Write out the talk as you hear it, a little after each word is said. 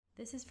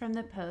This is from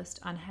the post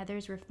on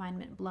Heather's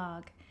Refinement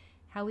blog,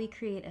 how we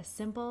create a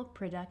simple,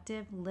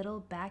 productive,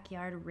 little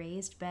backyard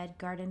raised bed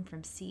garden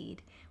from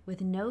seed with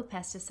no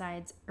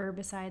pesticides,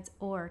 herbicides,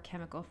 or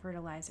chemical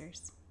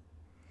fertilizers.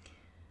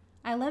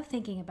 I love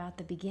thinking about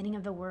the beginning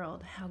of the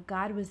world, how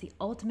God was the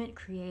ultimate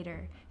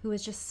creator who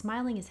was just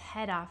smiling his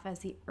head off as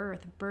the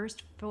earth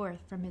burst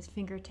forth from his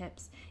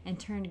fingertips and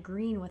turned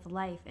green with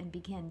life and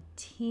began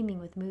teeming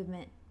with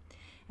movement.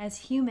 As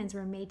humans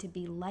were made to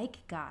be like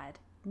God,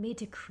 made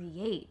to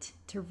create,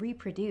 to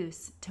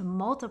reproduce, to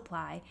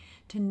multiply,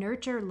 to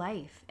nurture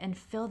life and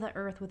fill the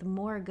earth with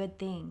more good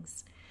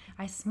things.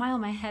 I smile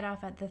my head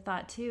off at the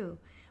thought too.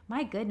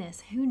 My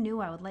goodness, who knew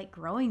I would like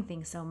growing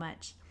things so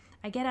much?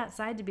 I get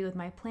outside to be with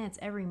my plants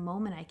every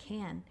moment I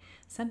can.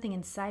 Something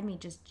inside me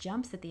just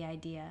jumps at the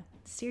idea.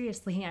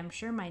 Seriously, I'm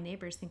sure my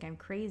neighbors think I'm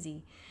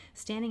crazy,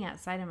 standing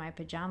outside in my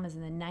pajamas in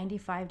the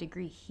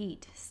 95-degree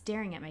heat,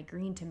 staring at my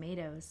green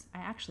tomatoes. I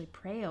actually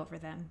pray over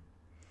them.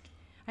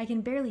 I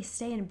can barely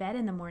stay in bed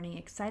in the morning,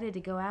 excited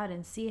to go out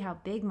and see how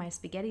big my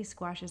spaghetti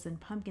squashes and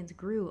pumpkins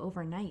grew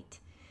overnight.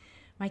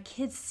 My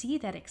kids see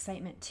that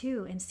excitement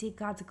too and see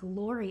God's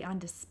glory on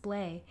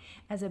display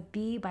as a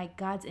bee, by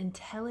God's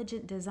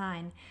intelligent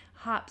design,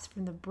 hops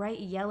from the bright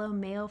yellow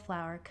male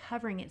flower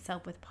covering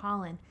itself with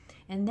pollen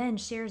and then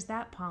shares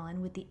that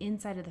pollen with the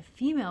inside of the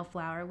female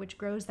flower which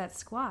grows that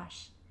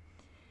squash.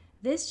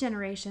 This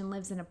generation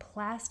lives in a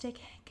plastic,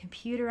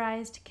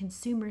 computerized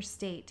consumer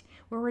state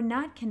where we're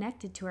not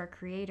connected to our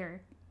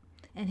Creator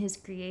and his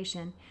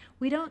creation.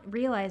 We don't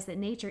realize that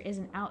nature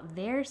isn't out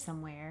there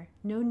somewhere.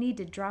 No need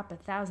to drop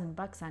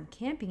 $1,000 on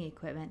camping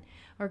equipment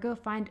or go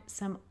find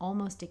some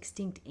almost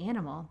extinct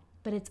animal.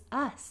 But it's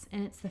us,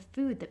 and it's the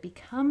food that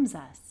becomes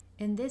us.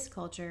 In this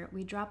culture,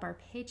 we drop our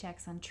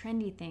paychecks on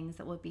trendy things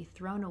that will be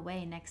thrown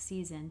away next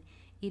season,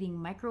 eating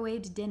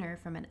microwaved dinner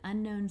from an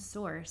unknown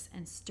source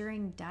and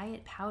stirring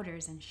diet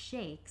powders and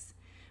shakes,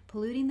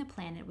 polluting the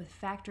planet with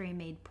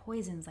factory-made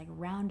poisons like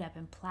Roundup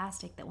and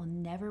plastic that will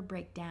never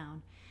break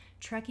down,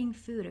 trucking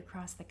food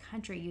across the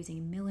country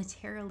using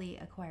militarily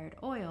acquired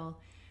oil,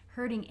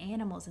 herding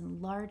animals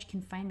in large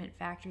confinement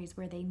factories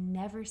where they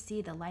never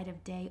see the light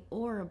of day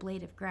or a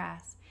blade of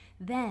grass,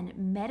 then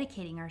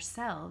medicating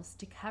ourselves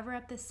to cover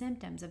up the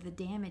symptoms of the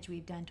damage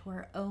we've done to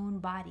our own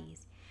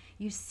bodies.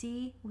 You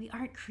see, we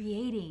aren't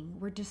creating,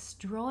 we're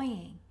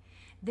destroying.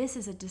 This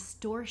is a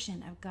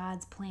distortion of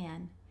God's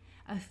plan.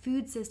 A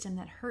food system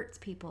that hurts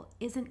people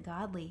isn't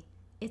godly,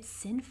 it's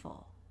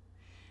sinful.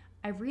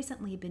 I've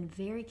recently been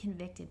very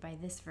convicted by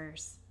this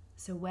verse.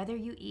 So whether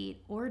you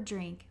eat or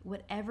drink,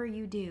 whatever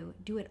you do,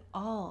 do it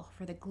all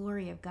for the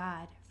glory of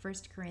God. 1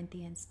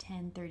 Corinthians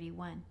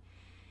 10:31.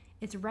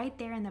 It's right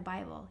there in the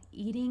Bible.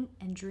 Eating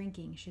and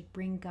drinking should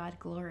bring God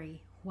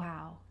glory.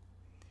 Wow.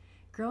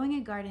 Growing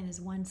a garden is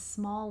one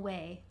small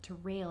way to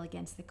rail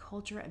against the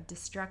culture of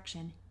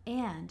destruction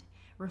and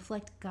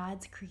reflect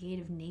God's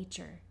creative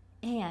nature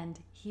and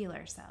heal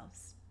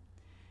ourselves.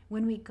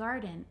 When we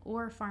garden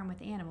or farm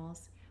with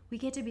animals, we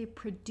get to be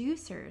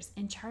producers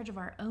in charge of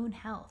our own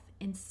health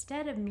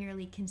instead of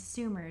merely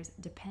consumers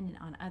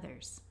dependent on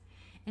others.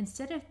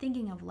 Instead of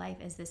thinking of life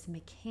as this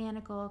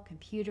mechanical,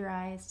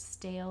 computerized,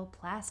 stale,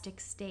 plastic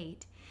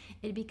state,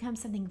 it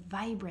becomes something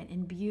vibrant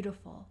and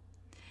beautiful.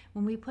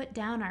 When we put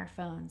down our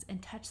phones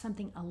and touch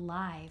something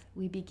alive,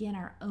 we begin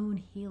our own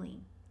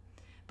healing.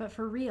 But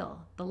for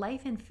real, the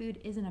life in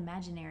food isn't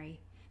imaginary.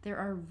 There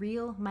are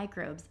real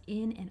microbes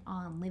in and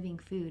on living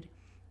food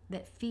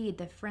that feed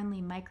the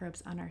friendly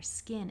microbes on our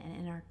skin and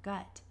in our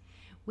gut,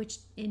 which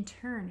in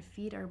turn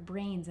feed our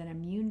brains and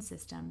immune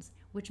systems,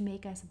 which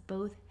make us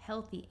both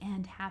healthy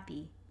and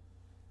happy.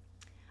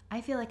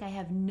 I feel like I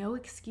have no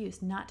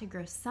excuse not to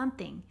grow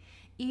something,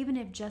 even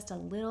if just a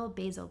little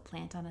basil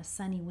plant on a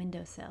sunny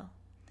windowsill.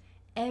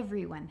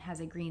 Everyone has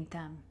a green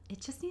thumb.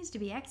 It just needs to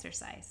be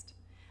exercised.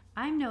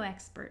 I'm no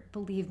expert,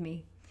 believe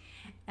me,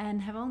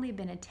 and have only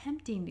been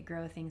attempting to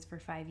grow things for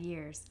 5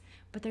 years,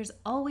 but there's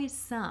always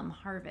some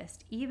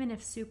harvest, even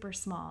if super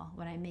small,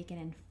 when I make an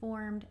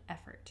informed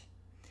effort.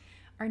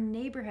 Our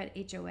neighborhood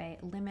HOA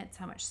limits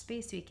how much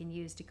space we can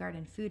use to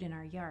garden food in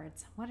our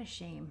yards. What a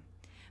shame.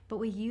 But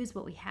we use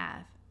what we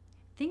have.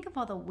 Think of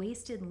all the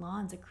wasted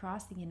lawns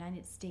across the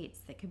United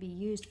States that could be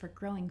used for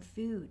growing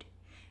food.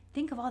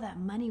 Think of all that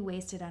money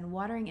wasted on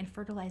watering and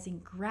fertilizing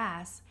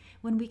grass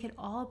when we could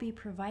all be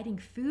providing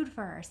food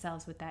for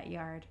ourselves with that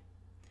yard.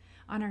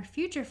 On our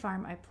future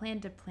farm, I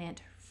plan to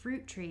plant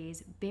fruit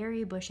trees,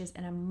 berry bushes,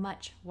 and a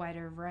much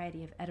wider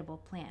variety of edible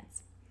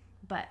plants.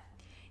 But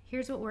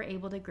here's what we're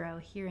able to grow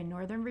here in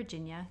Northern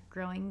Virginia,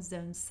 growing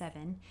zone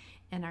 7,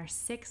 in our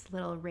 6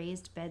 little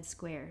raised bed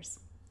squares.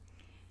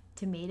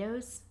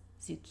 Tomatoes,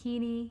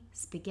 zucchini,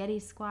 spaghetti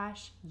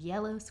squash,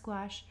 yellow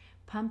squash,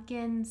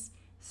 pumpkins,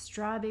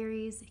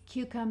 strawberries,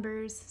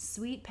 cucumbers,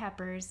 sweet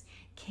peppers,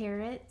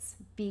 carrots,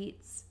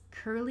 beets,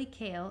 curly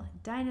kale,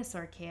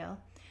 dinosaur kale,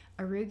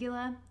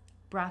 arugula,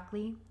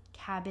 broccoli,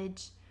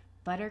 cabbage,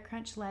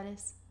 buttercrunch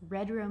lettuce,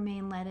 red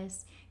romaine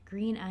lettuce,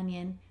 green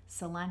onion,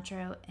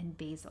 cilantro, and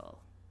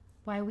basil.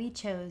 Why we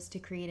chose to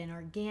create an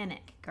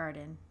organic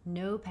garden,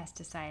 no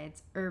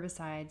pesticides,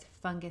 herbicides,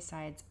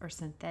 fungicides, or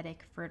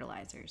synthetic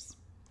fertilizers.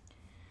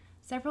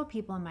 Several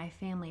people in my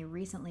family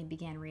recently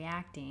began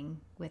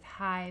reacting with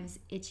hives,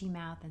 itchy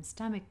mouth, and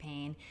stomach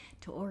pain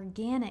to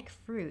organic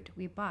fruit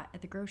we bought at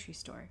the grocery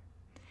store.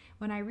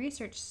 When I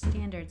researched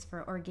standards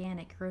for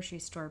organic grocery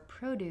store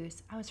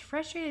produce, I was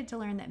frustrated to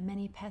learn that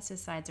many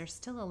pesticides are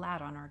still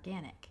allowed on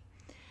organic.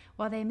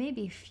 While they may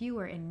be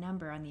fewer in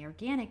number on the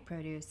organic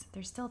produce,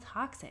 they're still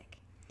toxic.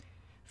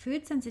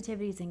 Food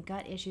sensitivities and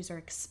gut issues are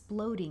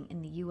exploding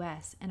in the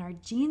US, and our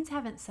genes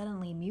haven't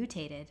suddenly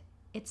mutated.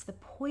 It's the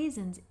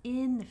poisons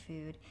in the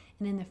food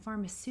and in the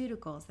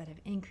pharmaceuticals that have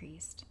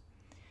increased.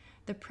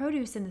 The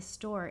produce in the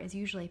store is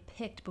usually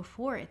picked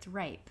before it's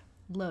ripe,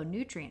 low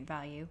nutrient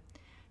value,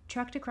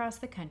 trucked across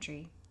the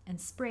country, and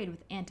sprayed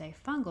with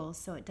antifungals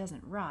so it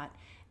doesn't rot,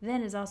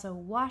 then is also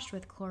washed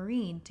with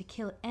chlorine to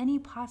kill any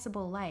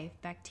possible life,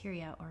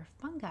 bacteria, or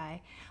fungi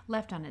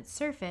left on its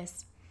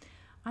surface.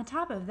 On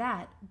top of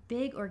that,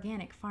 big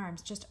organic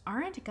farms just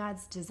aren't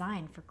God's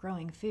design for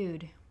growing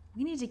food.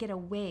 We need to get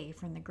away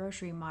from the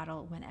grocery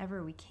model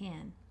whenever we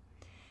can.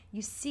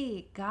 You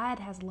see, God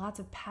has lots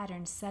of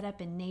patterns set up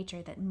in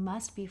nature that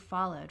must be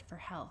followed for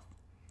health.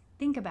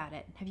 Think about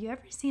it. Have you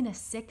ever seen a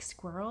sick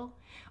squirrel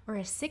or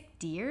a sick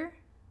deer?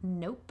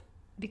 Nope,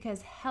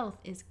 because health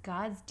is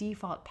God's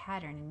default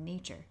pattern in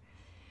nature.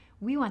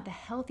 We want the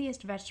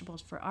healthiest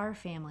vegetables for our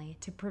family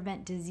to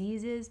prevent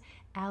diseases,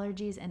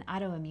 allergies, and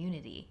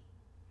autoimmunity.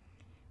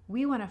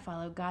 We want to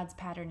follow God's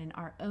pattern in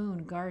our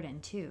own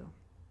garden too.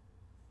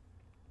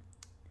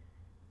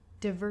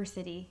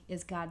 Diversity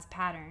is God's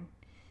pattern.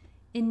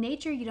 In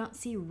nature, you don't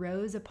see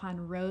rows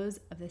upon rows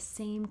of the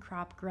same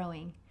crop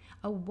growing.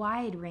 A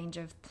wide range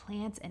of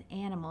plants and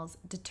animals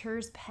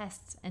deters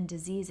pests and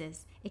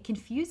diseases. It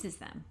confuses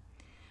them.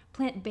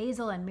 Plant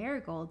basil and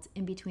marigolds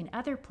in between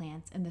other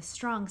plants, and the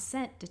strong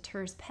scent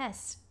deters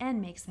pests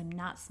and makes them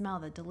not smell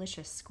the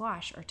delicious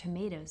squash or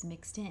tomatoes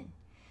mixed in.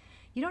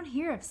 You don't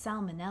hear of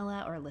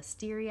salmonella or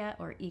listeria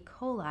or E.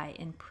 coli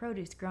in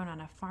produce grown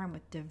on a farm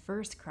with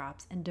diverse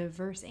crops and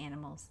diverse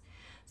animals.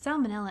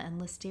 Salmonella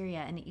and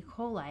listeria and E.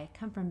 coli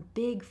come from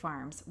big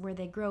farms where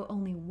they grow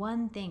only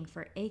one thing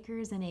for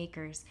acres and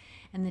acres,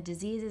 and the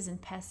diseases and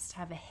pests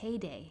have a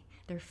heyday,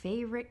 their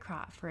favorite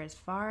crop for as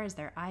far as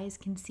their eyes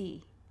can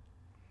see.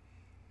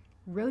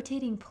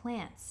 Rotating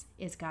plants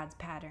is God's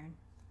pattern.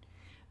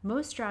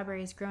 Most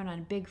strawberries grown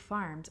on big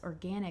farms,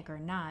 organic or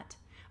not,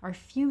 are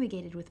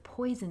fumigated with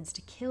poisons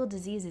to kill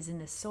diseases in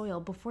the soil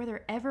before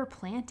they're ever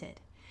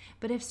planted.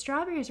 But if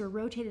strawberries were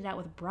rotated out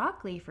with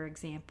broccoli, for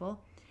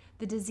example,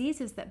 the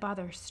diseases that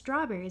bother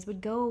strawberries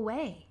would go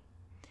away.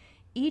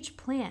 Each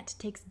plant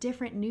takes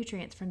different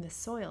nutrients from the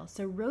soil,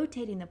 so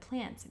rotating the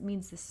plants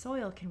means the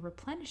soil can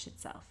replenish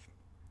itself.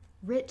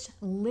 Rich,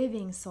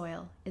 living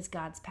soil is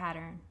God's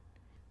pattern.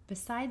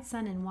 Besides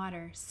sun and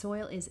water,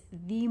 soil is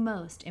the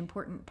most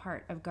important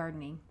part of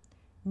gardening.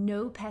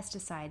 No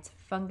pesticides,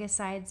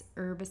 fungicides,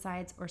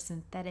 herbicides, or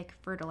synthetic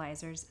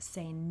fertilizers.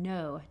 Say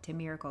no to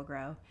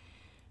Miracle-Gro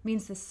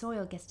means the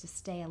soil gets to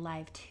stay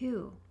alive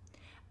too.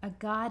 A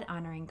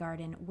God-honoring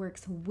garden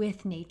works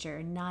with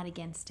nature, not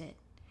against it.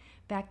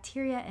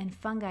 Bacteria and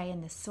fungi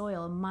in the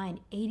soil mine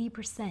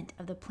 80%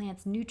 of the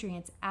plant's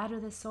nutrients out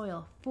of the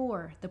soil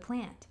for the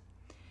plant.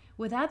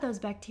 Without those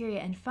bacteria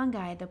and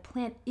fungi, the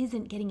plant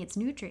isn't getting its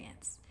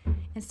nutrients.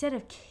 Instead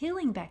of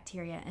killing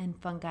bacteria and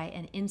fungi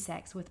and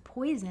insects with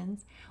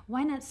poisons,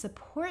 why not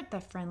support the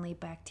friendly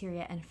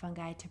bacteria and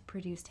fungi to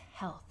produce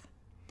health?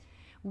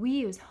 We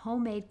use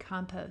homemade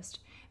compost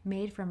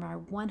made from our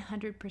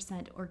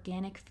 100%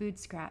 organic food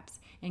scraps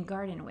and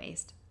garden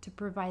waste to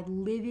provide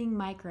living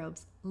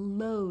microbes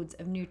loads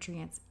of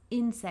nutrients,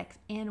 insects,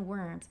 and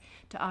worms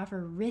to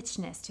offer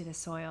richness to the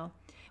soil,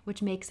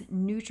 which makes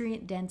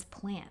nutrient-dense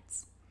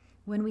plants.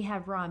 When we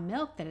have raw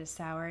milk that is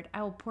soured,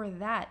 I will pour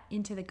that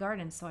into the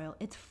garden soil.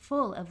 It's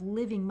full of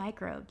living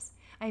microbes.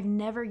 I've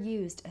never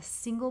used a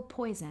single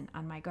poison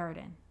on my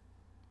garden.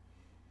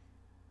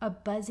 A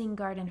buzzing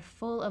garden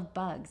full of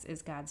bugs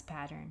is God's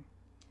pattern.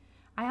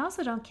 I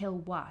also don't kill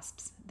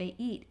wasps. They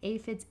eat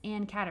aphids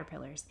and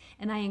caterpillars,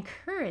 and I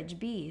encourage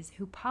bees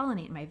who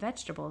pollinate my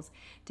vegetables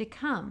to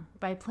come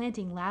by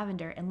planting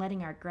lavender and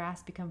letting our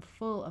grass become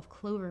full of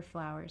clover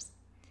flowers.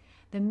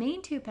 The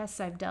main two pests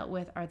I've dealt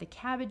with are the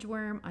cabbage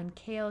worm on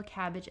kale,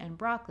 cabbage, and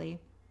broccoli,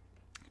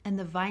 and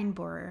the vine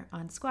borer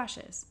on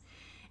squashes.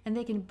 And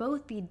they can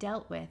both be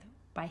dealt with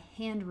by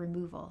hand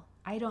removal.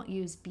 I don't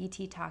use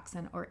Bt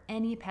toxin or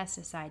any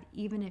pesticide,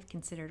 even if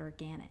considered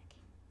organic.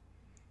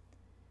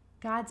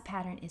 God's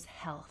pattern is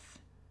health.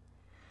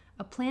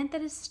 A plant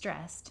that is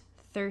stressed,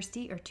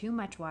 thirsty, or too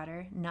much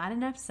water, not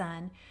enough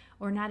sun,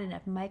 or not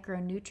enough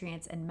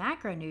micronutrients and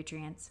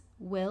macronutrients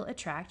will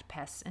attract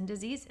pests and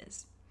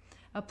diseases.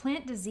 A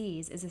plant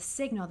disease is a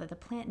signal that the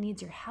plant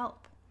needs your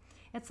help.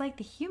 It's like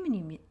the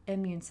human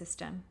immune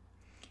system.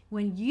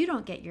 When you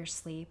don't get your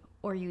sleep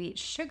or you eat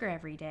sugar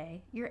every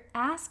day, you're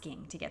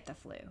asking to get the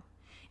flu.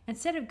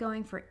 Instead of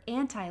going for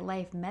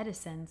anti-life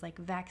medicines like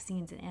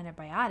vaccines and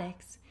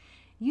antibiotics,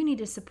 You need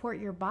to support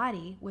your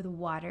body with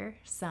water,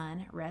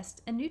 sun,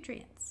 rest, and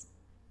nutrients.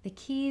 The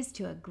keys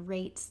to a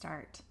great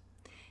start.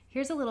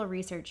 Here's a little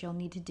research you'll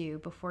need to do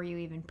before you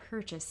even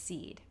purchase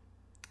seed.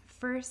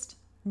 First,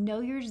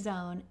 know your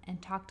zone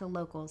and talk to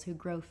locals who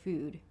grow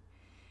food.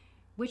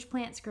 Which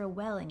plants grow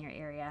well in your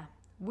area?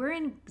 We're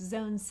in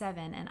zone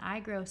 7 and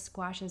I grow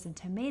squashes and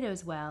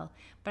tomatoes well,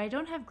 but I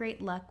don't have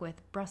great luck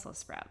with Brussels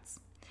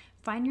sprouts.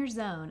 Find your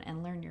zone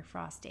and learn your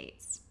frost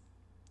dates.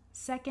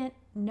 Second,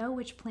 know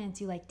which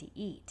plants you like to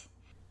eat.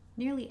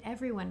 Nearly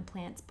everyone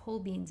plants pole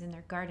beans in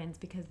their gardens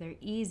because they're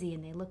easy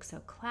and they look so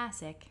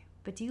classic,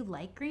 but do you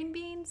like green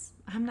beans?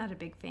 I'm not a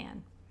big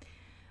fan.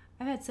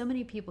 I've had so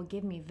many people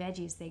give me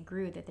veggies they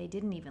grew that they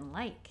didn't even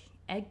like.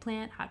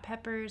 Eggplant, hot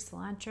peppers,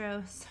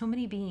 cilantro, so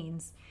many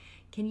beans.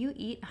 Can you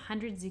eat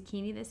 100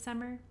 zucchini this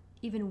summer?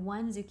 Even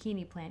one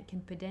zucchini plant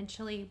can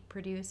potentially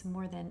produce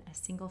more than a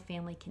single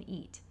family can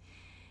eat.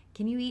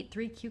 Can you eat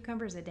 3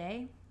 cucumbers a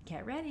day?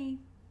 Get ready.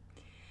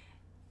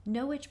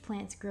 Know which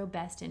plants grow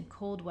best in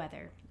cold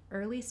weather,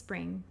 early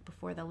spring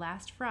before the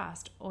last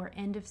frost, or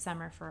end of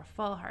summer for a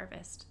fall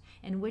harvest,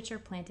 and which are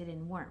planted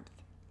in warmth.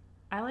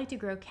 I like to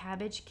grow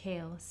cabbage,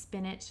 kale,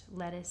 spinach,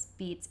 lettuce,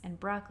 beets, and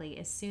broccoli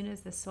as soon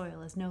as the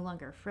soil is no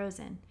longer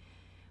frozen,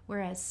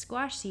 whereas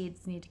squash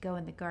seeds need to go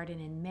in the garden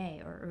in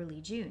May or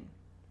early June.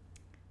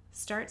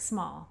 Start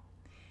small.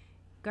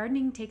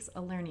 Gardening takes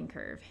a learning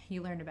curve.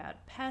 You learn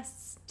about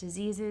pests,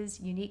 diseases,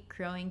 unique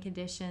growing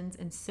conditions,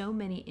 and so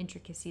many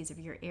intricacies of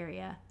your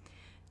area.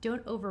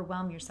 Don't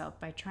overwhelm yourself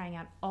by trying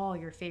out all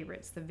your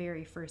favorites the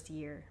very first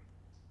year.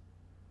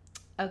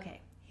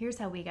 Okay, here's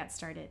how we got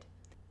started.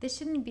 This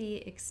shouldn't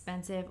be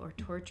expensive or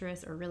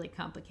torturous or really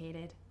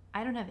complicated.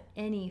 I don't have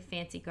any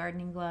fancy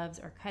gardening gloves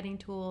or cutting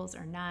tools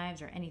or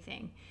knives or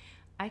anything.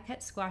 I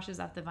cut squashes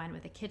off the vine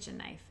with a kitchen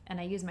knife, and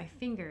I use my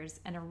fingers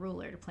and a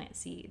ruler to plant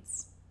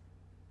seeds.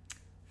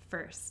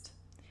 First,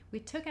 we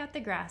took out the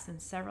grass in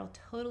several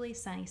totally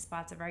sunny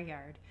spots of our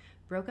yard,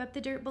 broke up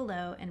the dirt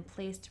below, and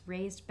placed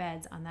raised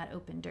beds on that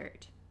open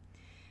dirt.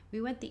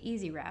 We went the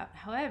easy route.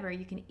 However,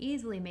 you can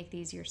easily make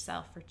these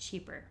yourself for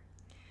cheaper.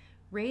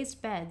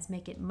 Raised beds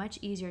make it much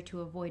easier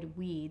to avoid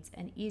weeds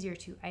and easier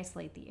to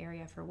isolate the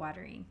area for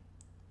watering.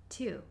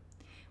 2,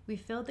 we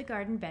filled the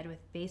garden bed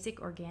with basic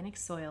organic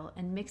soil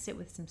and mixed it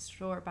with some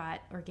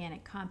store-bought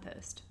organic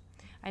compost.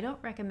 I don't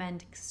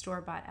recommend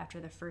store-bought after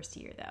the first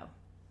year though.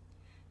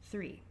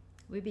 3,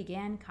 we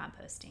began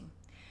composting.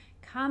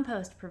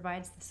 Compost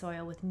provides the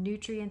soil with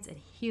nutrients and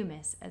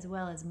humus as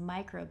well as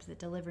microbes that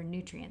deliver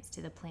nutrients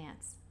to the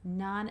plants.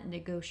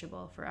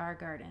 Non-negotiable for our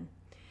garden.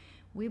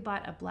 We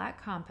bought a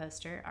black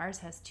composter, ours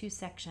has 2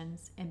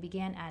 sections, and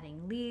began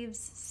adding leaves,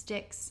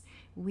 sticks,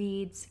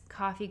 weeds,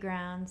 coffee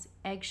grounds,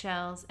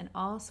 eggshells, and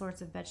all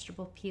sorts of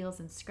vegetable peels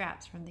and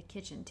scraps from the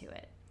kitchen to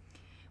it.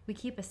 We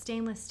keep a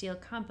stainless steel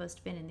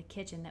compost bin in the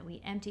kitchen that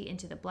we empty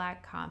into the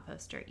black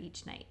composter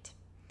each night.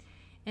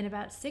 In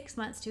about 6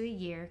 months to a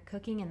year,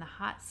 cooking in the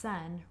hot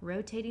sun,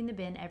 rotating the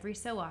bin every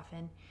so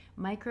often,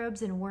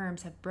 microbes and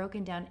worms have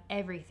broken down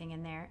everything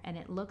in there, and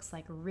it looks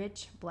like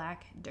rich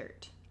black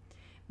dirt.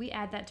 We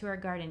add that to our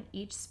garden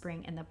each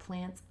spring and the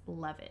plants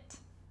love it.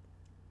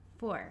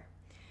 4,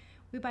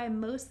 we buy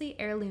mostly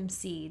heirloom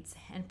seeds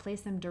and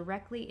place them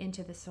directly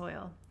into the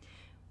soil.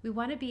 We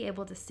want to be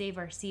able to save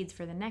our seeds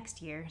for the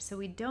next year, so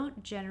we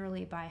don't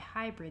generally buy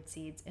hybrid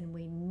seeds and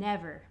we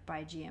never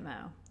buy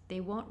GMO. They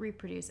won't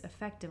reproduce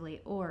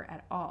effectively or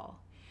at all.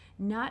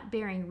 Not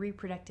bearing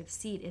reproductive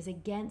seed is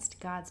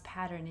against God's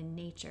pattern in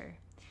nature.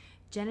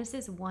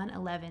 Genesis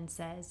 1:11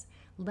 says,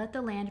 "Let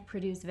the land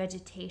produce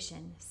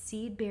vegetation,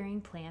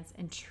 seed-bearing plants,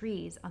 and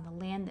trees on the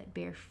land that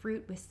bear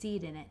fruit with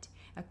seed in it,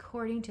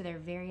 according to their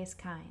various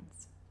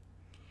kinds."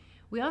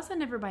 We also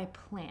never buy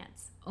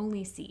plants,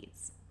 only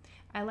seeds.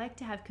 I like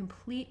to have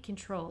complete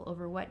control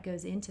over what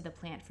goes into the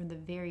plant from the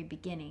very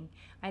beginning.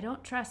 I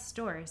don't trust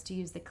stores to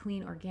use the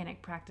clean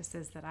organic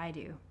practices that I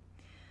do.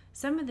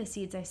 Some of the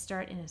seeds I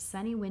start in a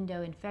sunny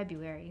window in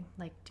February,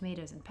 like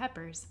tomatoes and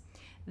peppers,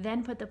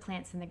 then put the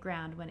plants in the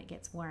ground when it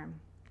gets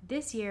warm.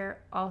 This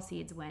year, all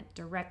seeds went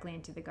directly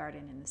into the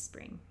garden in the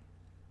spring.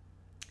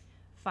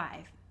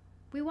 5,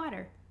 we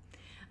water.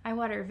 I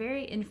water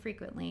very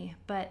infrequently,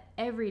 but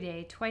every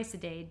day, twice a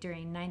day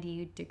during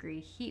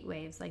 90-degree heat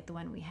waves like the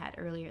one we had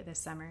earlier this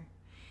summer.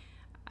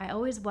 I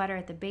always water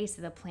at the base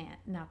of the plant,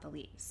 not the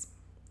leaves.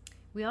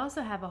 We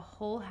also have a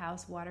whole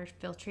house water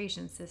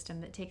filtration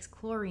system that takes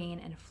chlorine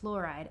and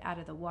fluoride out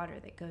of the water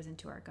that goes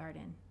into our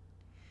garden.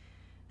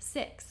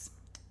 6,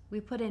 we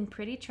put in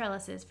pretty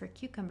trellises for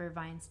cucumber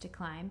vines to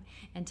climb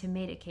and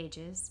tomato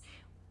cages.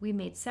 We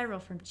made several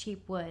from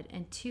cheap wood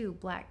and 2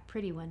 black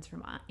pretty ones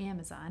from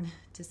Amazon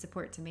to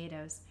support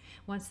tomatoes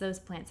once those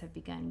plants have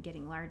begun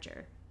getting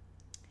larger.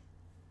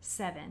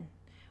 7,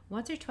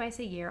 once or twice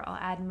a year I'll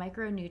add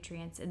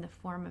micronutrients in the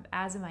form of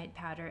azomite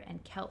powder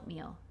and kelp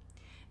meal.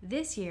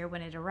 This year,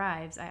 when it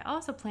arrives, I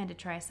also plan to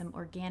try some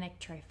organic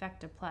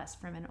Trifecta Plus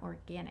from an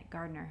organic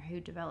gardener who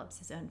develops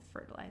his own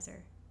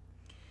fertilizer.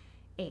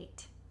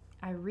 8,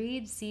 I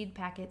read seed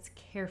packets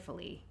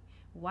carefully.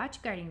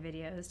 watch gardening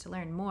videos to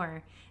learn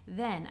more.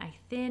 Then I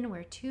thin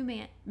where too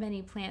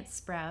many plants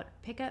sprout,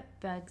 pick up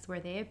bugs where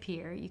they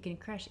appear. You can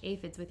crush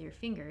aphids with your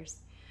fingers.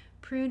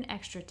 Prune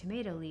extra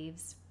tomato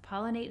leaves,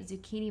 pollinate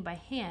zucchini by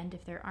hand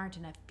if there aren't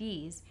enough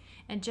bees,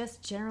 and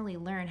just generally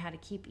learn how to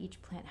keep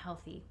each plant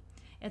healthy.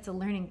 It's a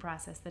learning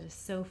process that is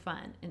so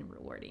fun and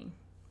rewarding.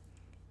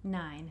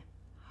 9.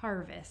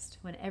 Harvest,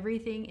 when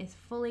everything is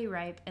fully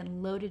ripe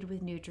and loaded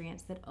with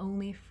nutrients that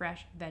only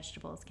fresh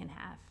vegetables can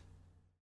have.